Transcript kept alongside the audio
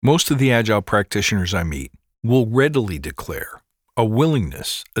Most of the Agile practitioners I meet will readily declare a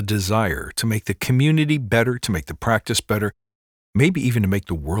willingness, a desire to make the community better, to make the practice better, maybe even to make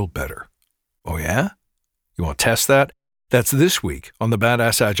the world better. Oh yeah? You want to test that? That's this week on the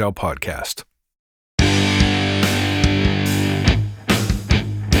Badass Agile Podcast.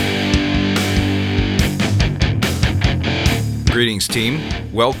 Greetings, team.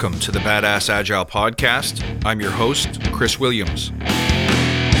 Welcome to the Badass Agile Podcast. I'm your host, Chris Williams.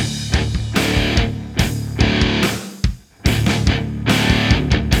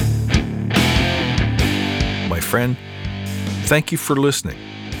 My friend, thank you for listening.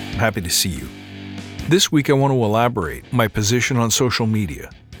 I'm happy to see you. This week, I want to elaborate my position on social media,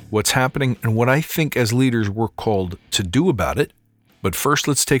 what's happening, and what I think as leaders we're called to do about it. But first,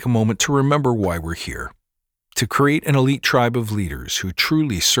 let's take a moment to remember why we're here. To create an elite tribe of leaders who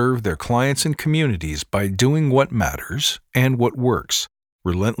truly serve their clients and communities by doing what matters and what works,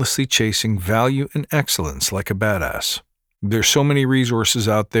 relentlessly chasing value and excellence like a badass. There's so many resources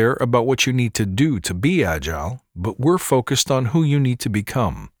out there about what you need to do to be agile, but we're focused on who you need to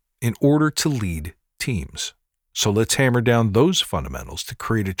become in order to lead teams. So let's hammer down those fundamentals to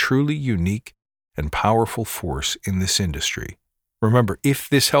create a truly unique and powerful force in this industry. Remember, if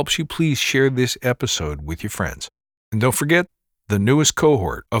this helps you, please share this episode with your friends. And don't forget, the newest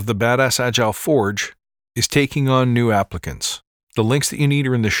cohort of the Badass Agile Forge is taking on new applicants. The links that you need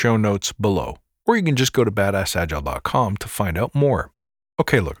are in the show notes below, or you can just go to badassagile.com to find out more.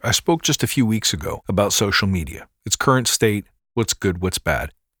 Okay, look, I spoke just a few weeks ago about social media, its current state, what's good, what's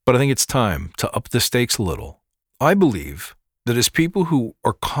bad, but I think it's time to up the stakes a little. I believe that as people who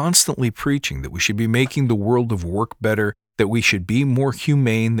are constantly preaching that we should be making the world of work better, that we should be more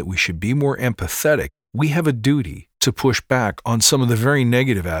humane, that we should be more empathetic, we have a duty to push back on some of the very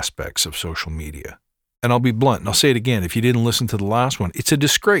negative aspects of social media. And I'll be blunt, and I'll say it again, if you didn't listen to the last one, it's a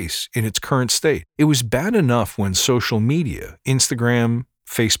disgrace in its current state. It was bad enough when social media, Instagram,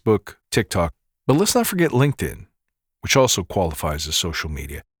 Facebook, TikTok, but let's not forget LinkedIn, which also qualifies as social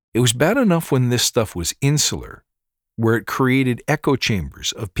media. It was bad enough when this stuff was insular, where it created echo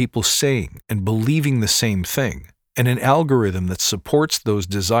chambers of people saying and believing the same thing, and an algorithm that supports those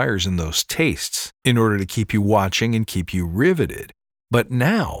desires and those tastes in order to keep you watching and keep you riveted. But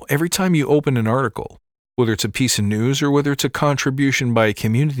now, every time you open an article, whether it's a piece of news or whether it's a contribution by a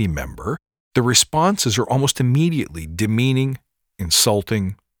community member, the responses are almost immediately demeaning,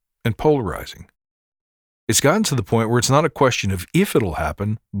 insulting, and polarizing. It's gotten to the point where it's not a question of if it'll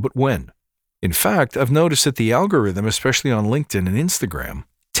happen, but when. In fact, I've noticed that the algorithm, especially on LinkedIn and Instagram,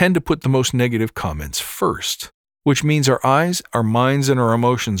 tend to put the most negative comments first, which means our eyes, our minds, and our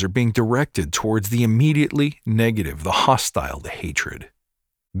emotions are being directed towards the immediately negative, the hostile, the hatred.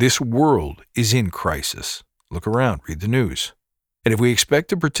 This world is in crisis. Look around, read the news. And if we expect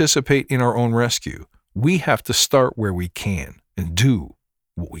to participate in our own rescue, we have to start where we can and do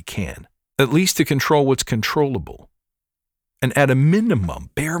what we can, at least to control what's controllable. And at a minimum,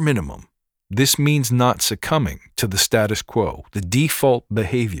 bare minimum, this means not succumbing to the status quo, the default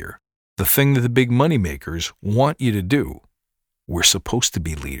behavior, the thing that the big money makers want you to do. We're supposed to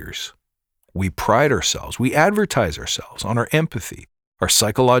be leaders. We pride ourselves, we advertise ourselves on our empathy, our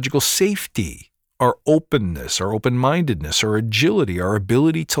psychological safety, our openness, our open-mindedness, our agility, our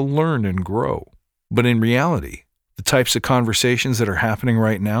ability to learn and grow. But in reality, the types of conversations that are happening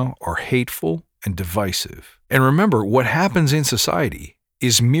right now are hateful and divisive. And remember, what happens in society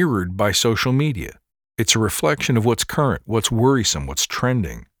is mirrored by social media. It's a reflection of what's current, what's worrisome, what's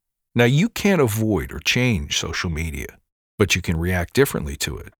trending. Now, you can't avoid or change social media, but you can react differently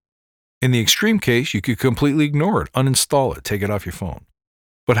to it. In the extreme case, you could completely ignore it, uninstall it, take it off your phone.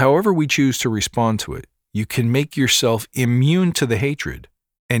 But however we choose to respond to it, you can make yourself immune to the hatred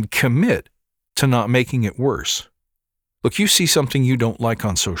and commit to not making it worse. Look, you see something you don't like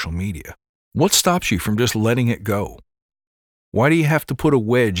on social media. What stops you from just letting it go? Why do you have to put a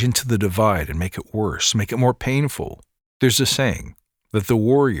wedge into the divide and make it worse, make it more painful? There's a saying that the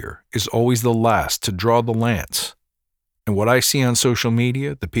warrior is always the last to draw the lance. And what I see on social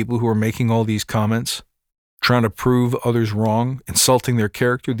media, the people who are making all these comments, trying to prove others wrong, insulting their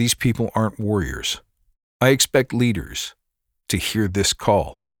character, these people aren't warriors. I expect leaders to hear this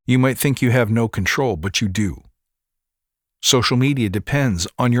call. You might think you have no control, but you do. Social media depends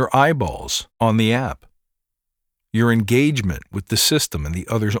on your eyeballs on the app, your engagement with the system and the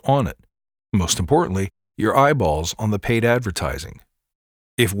others on it. Most importantly, your eyeballs on the paid advertising.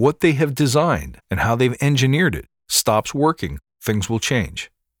 If what they have designed and how they've engineered it stops working, things will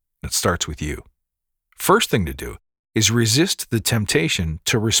change. It starts with you. First thing to do is resist the temptation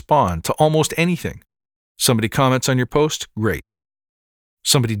to respond to almost anything. Somebody comments on your post? Great.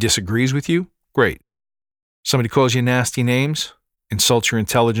 Somebody disagrees with you? Great. Somebody calls you nasty names, insults your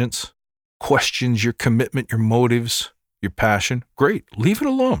intelligence, questions your commitment, your motives, your passion? Great. Leave it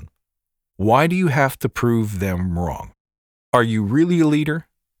alone. Why do you have to prove them wrong? Are you really a leader?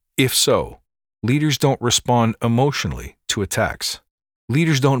 If so, leaders don't respond emotionally to attacks.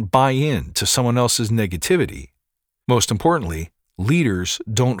 Leaders don't buy in to someone else's negativity. Most importantly, leaders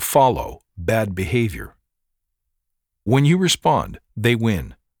don't follow bad behavior. When you respond, they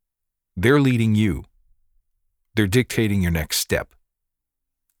win. They're leading you. They're dictating your next step.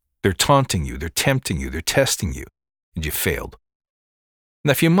 They're taunting you, they're tempting you, they're testing you, and you failed.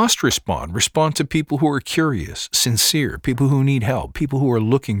 Now, if you must respond to people who are curious, sincere, people who need help, people who are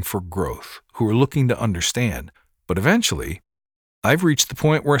looking for growth, who are looking to understand. But eventually, I've reached the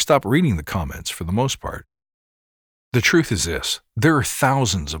point where I stop reading the comments for the most part. The truth is this: there are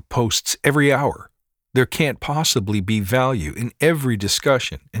thousands of posts every hour. There can't possibly be value in every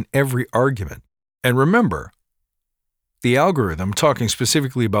discussion, in every argument. And remember, the algorithm, talking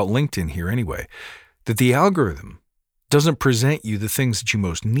specifically about LinkedIn here anyway, that the algorithm doesn't present you the things that you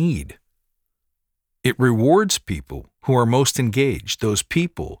most need. It rewards people who are most engaged, those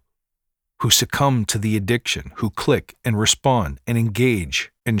people who succumb to the addiction, who click and respond and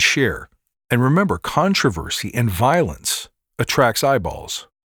engage and share. And remember, controversy and violence attracts eyeballs.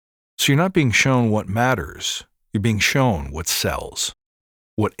 So you're not being shown what matters. You're being shown what sells,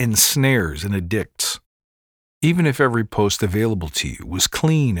 what ensnares and addicts. Even if every post available to you was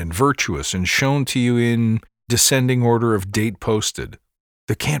clean and virtuous and shown to you in descending order of date posted,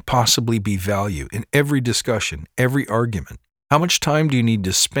 there can't possibly be value in every discussion, every argument. How much time do you need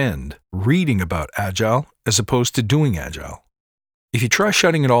to spend reading about Agile as opposed to doing Agile? If you try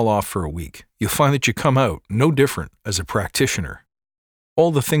shutting it all off for a week, you'll find that you come out no different as a practitioner.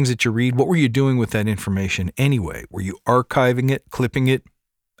 All the things that you read, what were you doing with that information anyway? Were you archiving it, clipping it,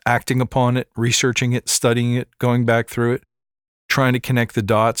 acting upon it, researching it, studying it, going back through it, trying to connect the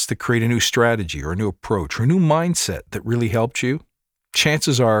dots to create a new strategy or a new approach or a new mindset that really helped you?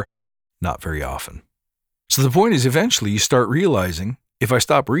 Chances are, not very often. So the point is, eventually you start realizing, if I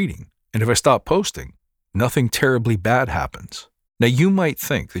stop reading and if I stop posting, nothing terribly bad happens. Now, you might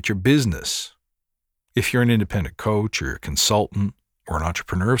think that your business, if you're an independent coach or a consultant or an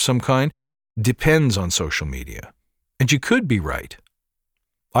entrepreneur of some kind, depends on social media. And you could be right.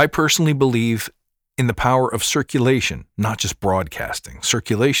 I personally believe in the power of circulation, not just broadcasting.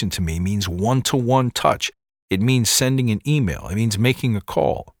 Circulation to me means one-to-one touch. It means sending an email. It means making a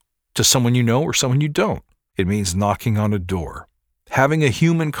call to someone you know or someone you don't. It means knocking on a door, having a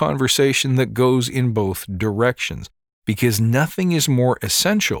human conversation that goes in both directions, because nothing is more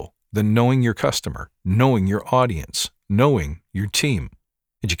essential than knowing your customer, knowing your audience, knowing your team.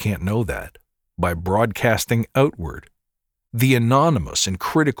 And you can't know that by broadcasting outward. The anonymous and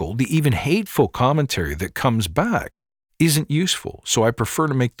critical, the even hateful commentary that comes back isn't useful, so I prefer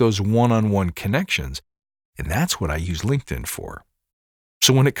to make those one-on-one connections, and that's what I use LinkedIn for.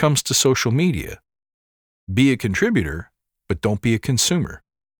 So when it comes to social media, be a contributor, but don't be a consumer.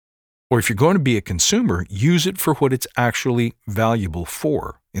 Or if you're going to be a consumer, use it for what it's actually valuable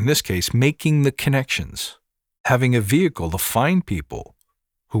for. In this case, making the connections, having a vehicle to find people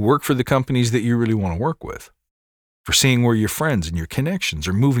who work for the companies that you really want to work with, for seeing where your friends and your connections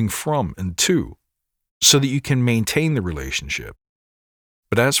are moving from and to, so that you can maintain the relationship.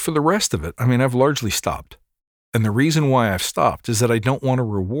 But as for the rest of it, I've largely stopped. And the reason why I've stopped is that I don't want to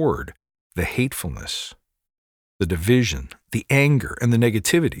reward the hatefulness, the division, the anger, and the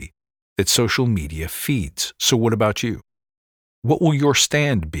negativity that social media feeds. So what about you? What will your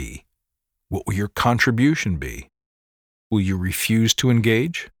stand be? What will your contribution be? Will you refuse to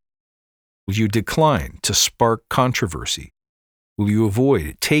engage? Will you decline to spark controversy? Will you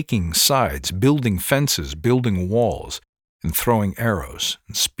avoid taking sides, building fences, building walls, and throwing arrows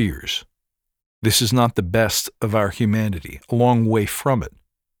and spears? This is not the best of our humanity, a long way from it.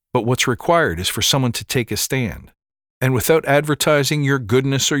 But what's required is for someone to take a stand, and without advertising your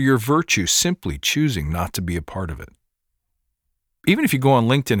goodness or your virtue, simply choosing not to be a part of it. Even if you go on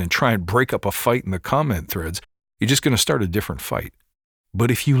LinkedIn and try and break up a fight in the comment threads, you're just going to start a different fight. But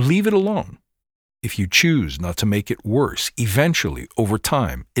if you leave it alone, if you choose not to make it worse, eventually, over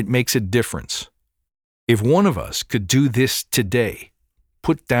time, it makes a difference. If one of us could do this today,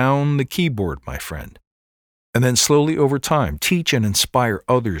 put down the keyboard, my friend, and then slowly over time, teach and inspire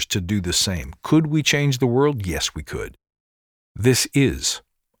others to do the same, could we change the world? Yes, we could. This is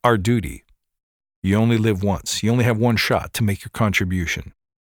our duty. You only live once. You only have one shot to make your contribution.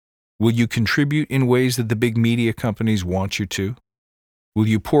 Will you contribute in ways that the big media companies want you to? Will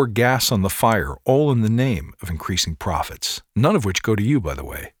you pour gas on the fire, all in the name of increasing profits, none of which go to you, by the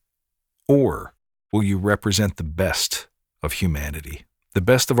way? Or will you represent the best of humanity, the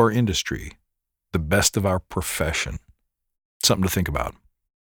best of our industry, the best of our profession? Something to think about.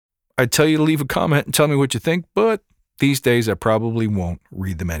 I'd tell you to leave a comment and tell me what you think, but these days I probably won't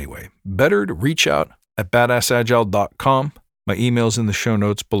read them anyway. Better to reach out at badassagile.com. My email's in the show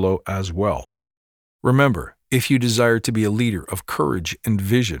notes below as well. Remember, if you desire to be a leader of courage and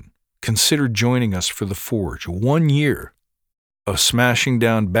vision, consider joining us for The Forge, 1 year of smashing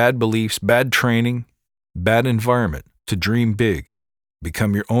down bad beliefs, bad training, bad environment to dream big,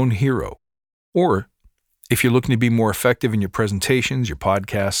 become your own hero. Or if you're looking to be more effective in your presentations, your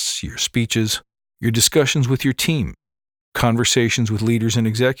podcasts, your speeches, your discussions with your team, conversations with leaders and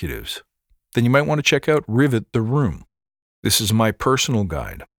executives, then you might want to check out Rivet the Room. This is my personal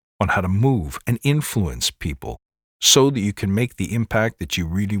guide on how to move and influence people so that you can make the impact that you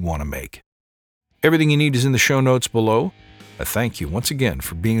really want to make. Everything you need is in the show notes below. I thank you once again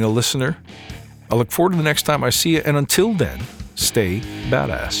for being a listener. I look forward to the next time I see you, and until then, stay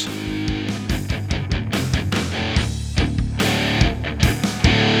badass.